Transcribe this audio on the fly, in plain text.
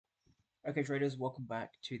Okay, traders, welcome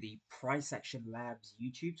back to the Price Action Labs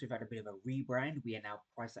YouTube. So we've had a bit of a rebrand. We are now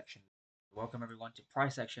Price Action. Welcome everyone to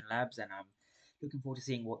Price Action Labs, and I'm looking forward to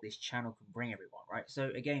seeing what this channel can bring everyone. Right.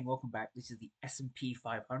 So again, welcome back. This is the S&P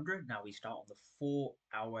 500. Now we start on the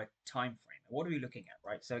 4-hour time frame. And what are we looking at?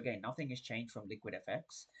 Right. So again, nothing has changed from Liquid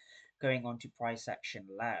FX. Going on to Price Action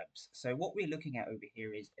Labs. So what we're looking at over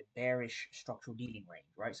here is a bearish structural dealing range.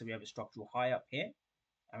 Right. So we have a structural high up here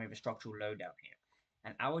and we have a structural low down here.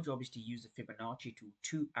 And our job is to use the Fibonacci tool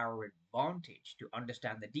to our advantage to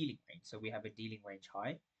understand the dealing range. So we have a dealing range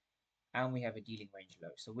high and we have a dealing range low.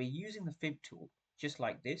 So we're using the Fib tool just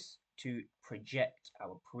like this to project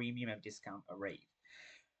our premium and discount arrays.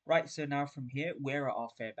 Right, so now from here, where are our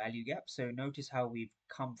fair value gaps? So notice how we've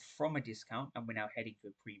come from a discount and we're now heading to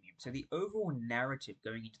a premium. So the overall narrative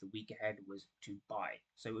going into the week ahead was to buy.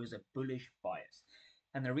 So it was a bullish bias.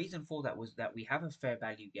 And the reason for that was that we have a fair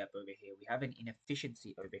value gap over here. We have an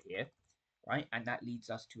inefficiency over here, right? And that leads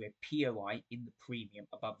us to a POI in the premium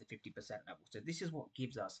above the 50% level. So this is what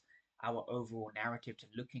gives us our overall narrative to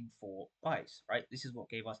looking for buys, right? This is what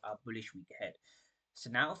gave us our bullish week ahead. So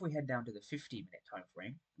now if we head down to the 15-minute time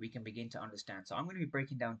frame, we can begin to understand. So I'm going to be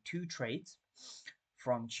breaking down two trades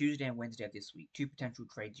from Tuesday and Wednesday of this week, two potential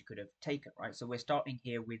trades you could have taken, right? So we're starting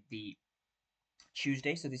here with the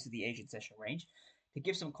Tuesday. So this is the Asian session range. To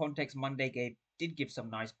give some context, Monday did give some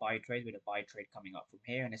nice buy trades with a buy trade coming up from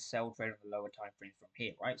here and a sell trade on the lower time frame from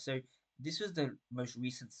here, right? So this was the most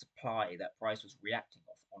recent supply that price was reacting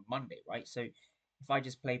off on Monday, right? So if I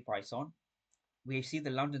just play price on, we see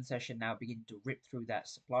the London session now beginning to rip through that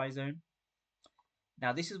supply zone.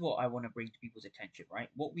 Now, this is what I want to bring to people's attention, right?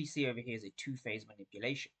 What we see over here is a two-phase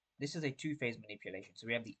manipulation. This is a two-phase manipulation. So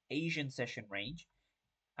we have the Asian session range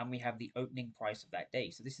and we have the opening price of that day.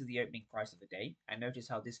 So this is the opening price of the day. And notice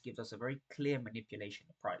how this gives us a very clear manipulation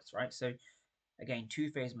of price, right? So again,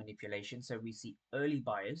 two-phase manipulation. So we see early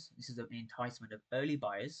buyers. This is an enticement of early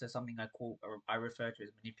buyers. So something I refer to as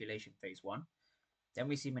manipulation phase one. Then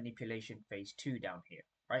we see manipulation phase two down here,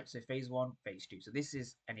 right? So phase one, phase two. So this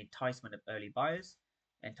is an enticement of early buyers,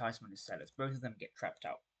 enticement of sellers. Both of them get trapped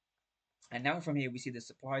out. And now from here, we see the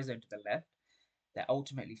supply zone to the left that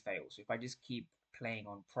ultimately fails. So if I just keep playing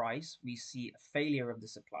on price, we see a failure of the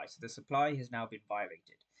supply. So the supply has now been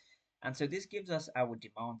violated. And so this gives us our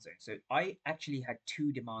demand zone. So I actually had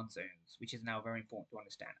two demand zones, which is now very important to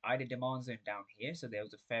understand. I had a demand zone down here. So there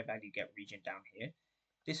was a fair value gap region down here.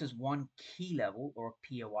 This is one key level or a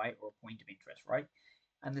POI or a point of interest, right?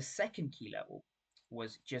 And the second key level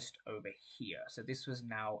was just over here. So this was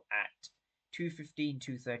now at 2:15,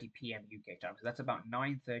 2:30 p.m. UK time. So that's about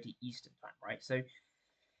 9:30 Eastern time, right? So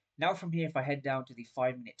now from here, if I head down to the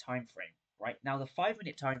 5-minute time frame, right? Now the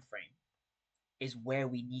 5-minute time frame is where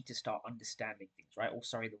we need to start understanding things, right? Or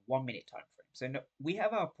sorry, the 1-minute time frame. So no, we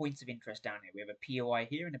have our points of interest down here. We have a POI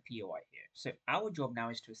here and a POI here. So our job now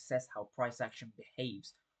is to assess how price action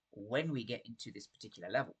behaves when we get into this particular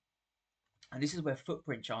level. And this is where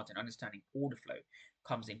footprint charts and understanding order flow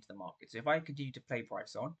comes into the market. So if I continue to play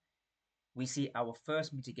price on, we see our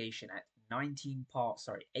first mitigation at 18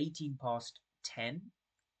 past 10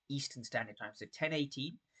 Eastern Standard Time. So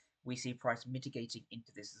 10:18, we see price mitigating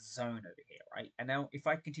into this zone over here, right? And now if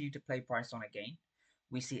I continue to play price on again,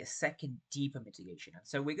 we see a second deeper mitigation. And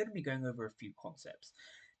so we're going to be going over a few concepts.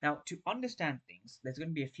 Now, to understand things, there's going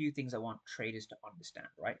to be a few things I want traders to understand,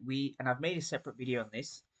 right? And I've made a separate video on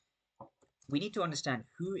this. We need to understand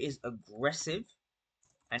who is aggressive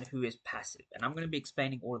and who is passive. And I'm going to be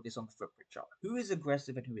explaining all of this on the footprint chart. Who is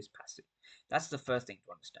aggressive and who is passive? That's the first thing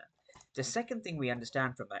to understand. The second thing we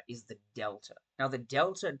understand from that is the delta. Now, the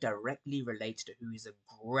delta directly relates to who is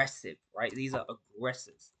aggressive, right? These are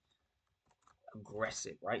aggressors.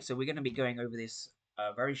 Aggressive, right? So we're going to be going over this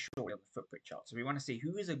very shortly on the footprint chart. So we want to see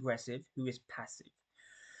who is aggressive, who is passive.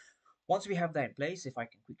 Once we have that in place, if I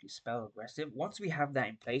can quickly spell aggressive, once we have that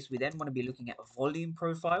in place, we then want to be looking at volume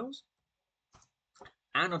profiles.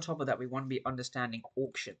 And on top of that, we want to be understanding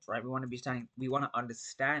auctions, right? We want to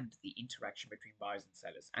understand the interaction between buyers and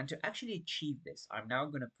sellers. And to actually achieve this, I'm now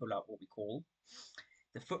going to pull up what we call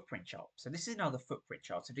the footprint chart. So this is now the footprint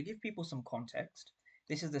chart. So to give people some context,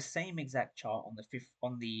 this is the same exact chart on the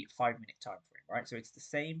 5-minute time frame, right? So it's the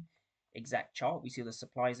same exact chart. We see the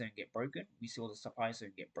supply zone get broken. We see all the supply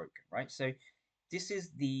zone get broken, right? So this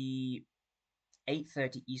is the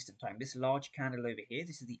 8:30 Eastern time. This large candle over here,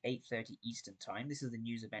 this is the 8:30 Eastern time. This is the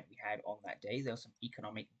news event we had on that day. There was some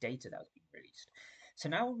economic data that was being released. So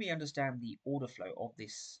now when we understand the order flow of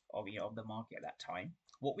of the market at that time,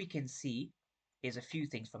 what we can see is a few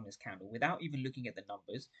things from this candle without even looking at the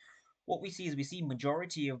numbers. What we see is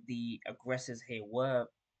majority of the aggressors here were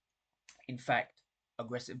in fact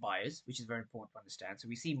aggressive buyers, which is very important to understand. So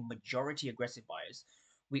we see majority aggressive buyers.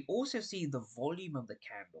 We also see the volume of the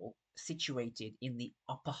candle situated in the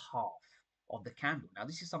upper half of the candle. Now,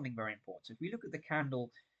 this is something very important. So if we look at the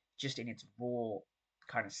candle just in its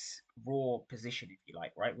kind of raw position, if you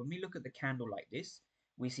like, right? When we look at the candle like this,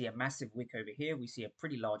 we see a massive wick over here, we see a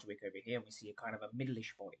pretty large wick over here, and we see a kind of a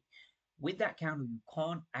middleish body. With that candle, you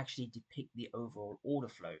can't actually depict the overall order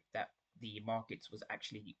flow that the markets was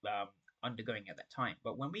actually undergoing at that time.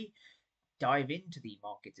 But when we dive into the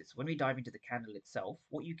markets, it's when we dive into the candle itself,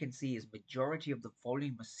 what you can see is majority of the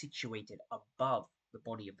volume was situated above the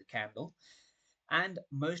body of the candle, and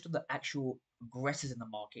most of the actual aggressors in the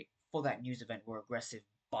market for that news event were aggressive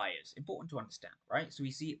buyers. Important to understand, right? So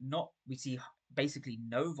we see basically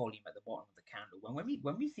no volume at the bottom of the candle.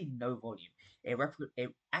 When we see no volume, it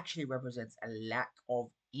actually represents a lack of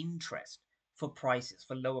interest for prices,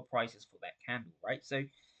 for lower prices for that candle, right? So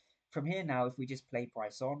from here now, if we just play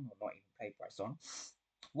price on, or not even play price on,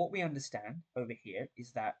 what we understand over here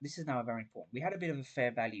is that this is now very important. We had a bit of a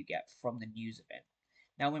fair value gap from the news event.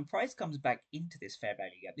 Now, when price comes back into this fair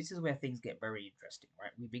value gap, this is where things get very interesting,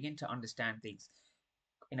 right? We begin to understand things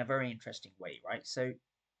in a very interesting way, right? So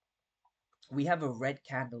we have a red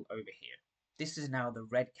candle over here. This is now the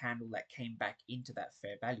red candle that came back into that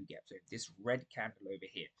fair value gap. So this red candle over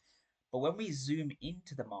here. But when we zoom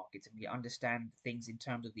into the markets and we understand things in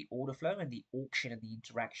terms of the order flow and the auction and the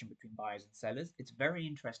interaction between buyers and sellers, it's very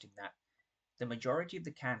interesting that the majority of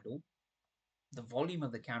the candle, the volume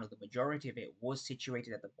of the candle, the majority of it was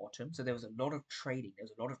situated at the bottom. So there was a lot of trading, there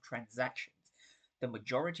was a lot of transactions. The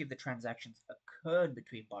majority of the transactions occurred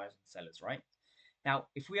between buyers and sellers, right? Now,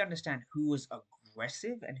 if we understand who was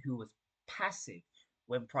aggressive and who was passive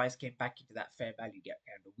when price came back into that fair value gap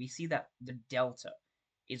candle, we see that the delta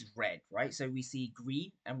is red, right? So we see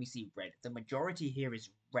green and we see red. The majority here is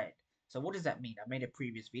red. So what does that mean? I made a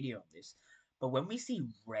previous video on this. But when we see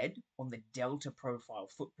red on the delta profile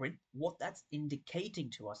footprint, what that's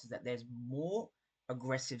indicating to us is that there's more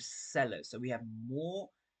aggressive sellers. So we have more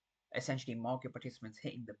essentially market participants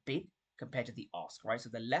hitting the bid compared to the ask, right? So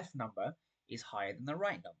the left number is higher than the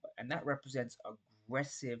right number, and that represents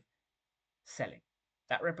aggressive selling.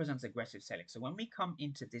 That represents aggressive selling. So when we come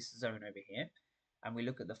into this zone over here and we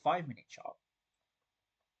look at the 5-minute chart,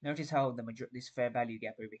 notice how this fair value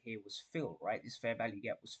gap over here was filled, right? This fair value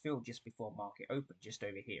gap was filled just before market open, just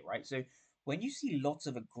over here, right? So when you see lots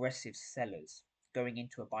of aggressive sellers going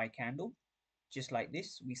into a buy candle, just like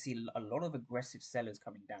this, we see a lot of aggressive sellers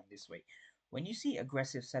coming down this way. When you see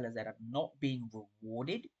aggressive sellers that are not being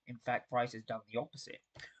rewarded, in fact, price has done the opposite.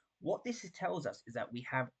 What this tells us is that we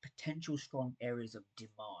have potential strong areas of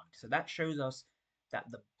demand. So that shows us that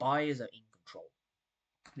the buyers are in control.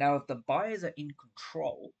 Now, if the buyers are in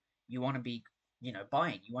control, you want to be,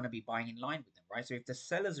 buying. You want to be buying in line with them, right? So if the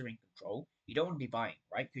sellers are in control, you don't want to be buying,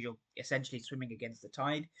 right? Because you're essentially swimming against the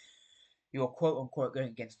tide. You're quote unquote going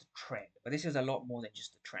against the trend. But this is a lot more than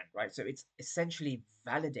just the trend, right? So it's essentially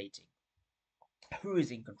validating who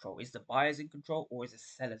is in control. Is the buyers in control or is the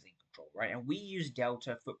sellers in control, right? And we use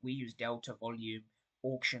delta volume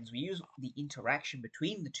auctions. We use the interaction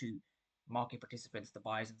between the two market participants, the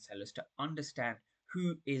buyers and sellers, to understand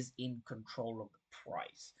who is in control of the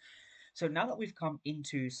price. So now that we've come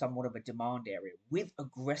into somewhat of a demand area with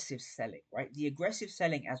aggressive selling, right? The aggressive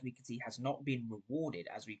selling, as we can see, has not been rewarded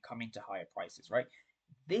as we come into higher prices, right?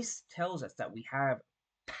 This tells us that we have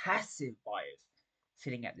passive buyers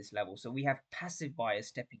sitting at this level. So we have passive buyers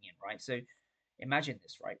stepping in, right? So imagine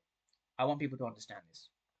this, right? I want people to understand this.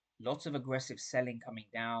 Lots of aggressive selling coming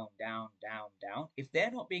down, down, down, down. If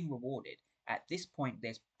they're not being rewarded, at this point,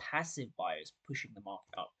 there's passive buyers pushing the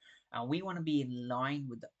market up. And we want to be in line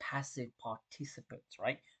with the passive participants,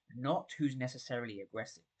 right? Not who's necessarily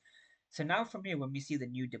aggressive. So now from here, when we see the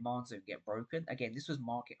new demand zone get broken, again, this was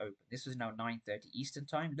market open. This was now 9:30 Eastern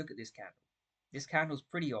time. Look at this candle. This candle's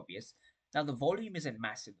pretty obvious. Now the volume isn't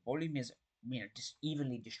massive. The volume is, just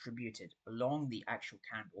evenly distributed along the actual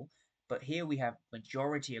candle. But here we have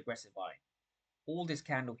majority aggressive buying. All this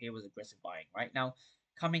candle here was aggressive buying, right? Now,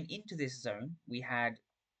 coming into this zone, we had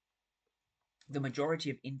the majority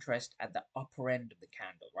of interest at the upper end of the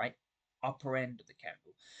candle, right? Upper end of the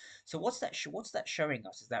candle. So what's that showing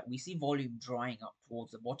us is that we see volume drying up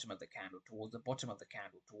towards the bottom of the candle, towards the bottom of the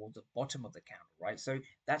candle, towards the bottom of the candle, right? So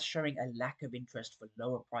that's showing a lack of interest for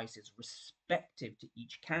lower prices respective to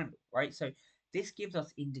each candle, right? So this gives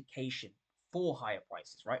us indication for higher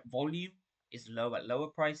prices, right? Volume is low at lower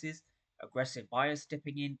prices, aggressive buyers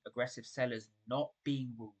stepping in, aggressive sellers not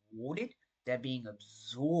being rewarded, they're being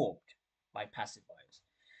absorbed by passive buyers.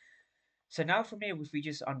 So now from here, if we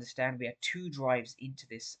just understand we have two drives into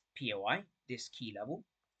this POI, this key level.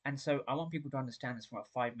 And so I want people to understand this from a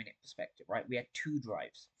 5 minute perspective, right? We had two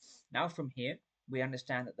drives. Now from here, we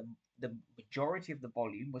understand that the majority of the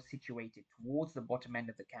volume was situated towards the bottom end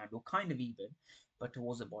of the candle, kind of even, but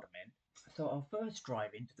towards the bottom end. So our first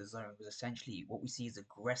drive into the zone was essentially what we see is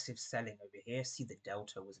aggressive selling over here. See the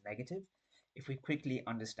delta was negative. If we quickly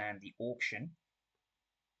understand the auction,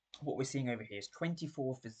 what we're seeing over here is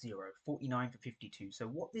 24 for 0, 49 for 52. So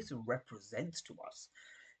what this represents to us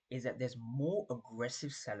is that there's more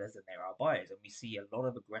aggressive sellers than there are buyers. And we see a lot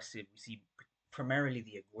of aggressive, we see primarily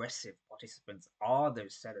the aggressive participants are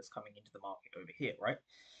those sellers coming into the market over here, right?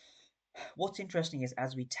 What's interesting is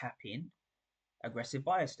as we tap in, aggressive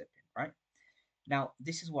buyers step in, right? Now,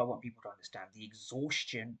 this is what I want people to understand, the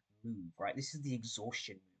exhaustion move, right? This is the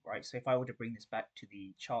exhaustion move, right? So if I were to bring this back to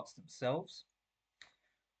the charts themselves,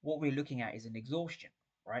 what we're looking at is an exhaustion,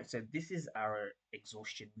 right? So this is our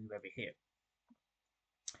exhaustion move over here.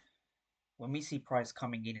 When we see price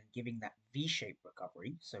coming in and giving that V-shaped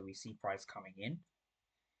recovery, so we see price coming in,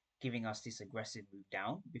 giving us this aggressive move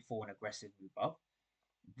down before an aggressive move up,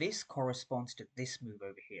 this corresponds to this move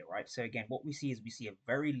over here, right? So again, what we see is we see a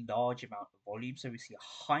very large amount of volume. So we see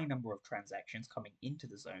a high number of transactions coming into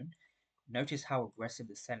the zone. Notice how aggressive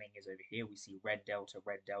the selling is over here. We see red delta,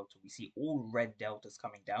 red delta. We see all red deltas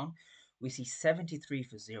coming down. We see 73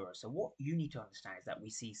 for 0. So what you need to understand is that we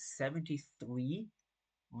see 73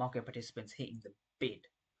 market participants hitting the bid,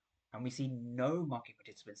 and we see no market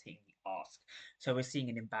participants hitting the ask. So we're seeing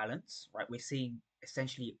an imbalance, right? We're seeing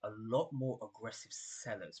essentially a lot more aggressive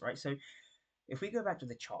sellers, right? So if we go back to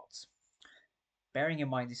the charts, bearing in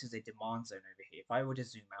mind this is a demand zone over here, if I were to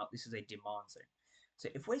zoom out, this is a demand zone. So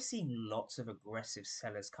if we're seeing lots of aggressive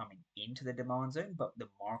sellers coming into the demand zone, but the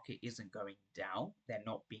market isn't going down, they're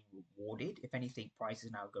not being rewarded. If anything, price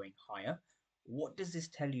is now going higher. What does this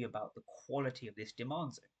tell you about the quality of this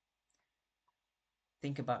demand zone?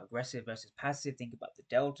 Think about aggressive versus passive. Think about the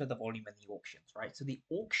delta, the volume, and the auctions, right? So the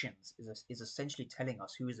auctions is essentially telling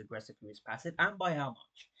us who is aggressive, who is passive, and by how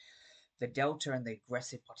much. The delta and the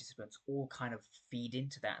aggressive participants all kind of feed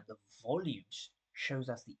into that, and the volume shows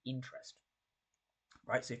us the interest,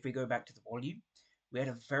 right? So if we go back to the volume, we had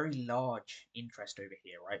a very large interest over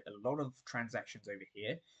here, right? A lot of transactions over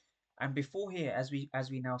here. And before here, as we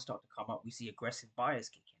now start to come up, we see aggressive buyers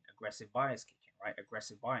kick in, aggressive buyers kick in, right?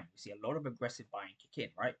 Aggressive buying. We see a lot of aggressive buying kick in,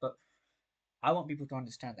 right? But I want people to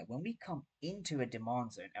understand that when we come into a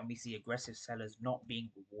demand zone and we see aggressive sellers not being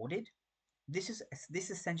rewarded, this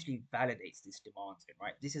essentially validates this demand zone,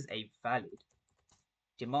 right? This is a valid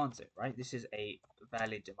demand zone, right? This is a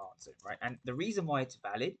valid demand zone, right? And the reason why it's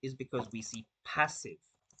valid is because we see passive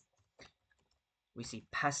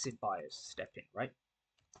buyers step in, right?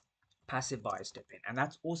 Passive buyers step in, and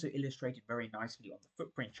that's also illustrated very nicely on the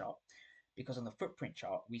footprint chart, because on the footprint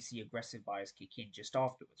chart we see aggressive buyers kick in just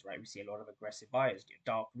afterwards, right? We see a lot of aggressive buyers do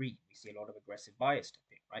dark green. We see a lot of aggressive buyers step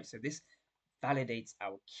in, right? So this validates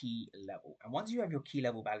our key level, and once you have your key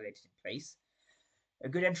level validated in place, a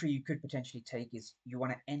good entry you could potentially take is you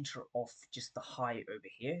want to enter off just the high over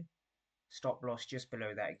here, stop loss just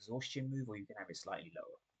below that exhaustion move, or you can have it slightly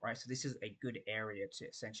lower, right? So this is a good area to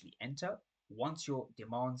essentially enter once your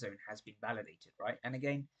demand zone has been validated, right? And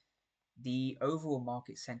again, the overall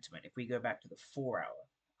market sentiment, if we go back to the 4 hour,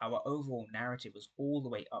 our overall narrative was all the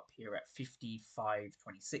way up here at 55.26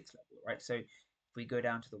 level, right? So if we go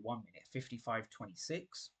down to the 1 minute,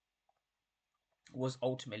 55.26 was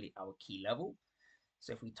ultimately our key level.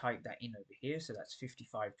 So if we type that in over here, so that's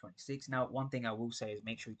 55.26. Now, one thing I will say is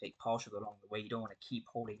make sure you take partials along the way. You don't want to keep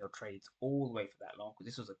holding your trades all the way for that long,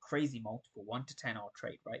 because this was a crazy multiple 1 to 10 hour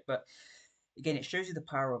trade, right? But again, it shows you the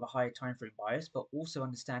power of a higher time frame bias, but also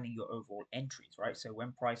understanding your overall entries, right? So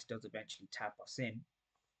when price does eventually tap us in,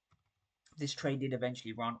 this trade did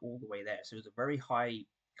eventually run all the way there. So it was a very high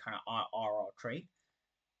kind of RR trade.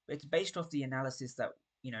 But it's based off the analysis that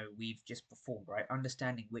we've just performed, right?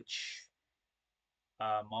 Understanding which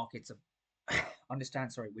markets are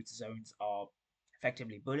which zones are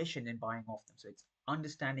effectively bullish and then buying off them. So it's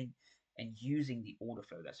understanding and using the order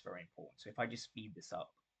flow that's very important. So if I just speed this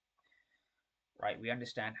up, right, we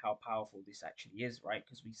understand how powerful this actually is, right?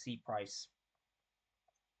 Because we see price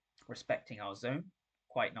respecting our zone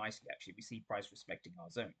quite nicely, actually. We see price respecting our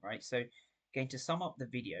zone, right? So again, to sum up the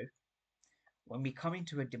video, when we come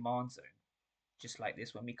into a demand zone, just like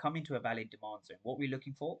this, when we come into a valid demand zone, what we're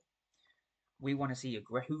looking for, we want to see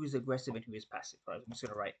who is aggressive and who is passive, right? I'm just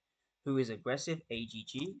going to write who is aggressive,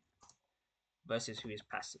 AGG, versus who is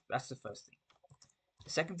passive. That's the first thing.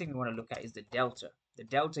 The second thing we want to look at is the delta The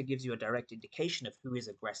delta gives you a direct indication of who is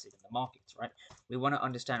aggressive in the markets, right? We want to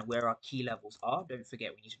understand where our key levels are. Don't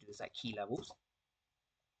forget, we need to do this at key levels.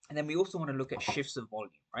 And then we also want to look at shifts of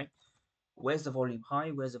volume, right? Where's the volume high?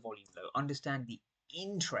 Where's the volume low? Understand the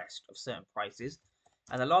interest of certain prices.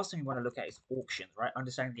 And the last thing we want to look at is auctions, right?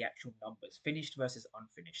 Understanding the actual numbers, finished versus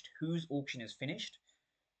unfinished. Whose auction is finished?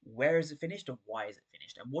 Where is it finished? And why is it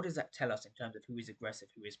finished? And what does that tell us in terms of who is aggressive,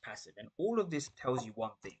 who is passive? And all of this tells you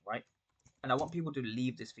one thing, right? And I want people to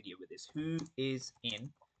leave this video with this. Who is in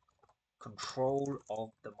control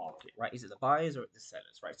of the market, right? Is it the buyers or the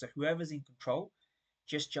sellers, right? So whoever's in control,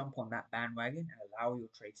 just jump on that bandwagon and allow your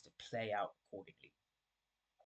trades to play out accordingly.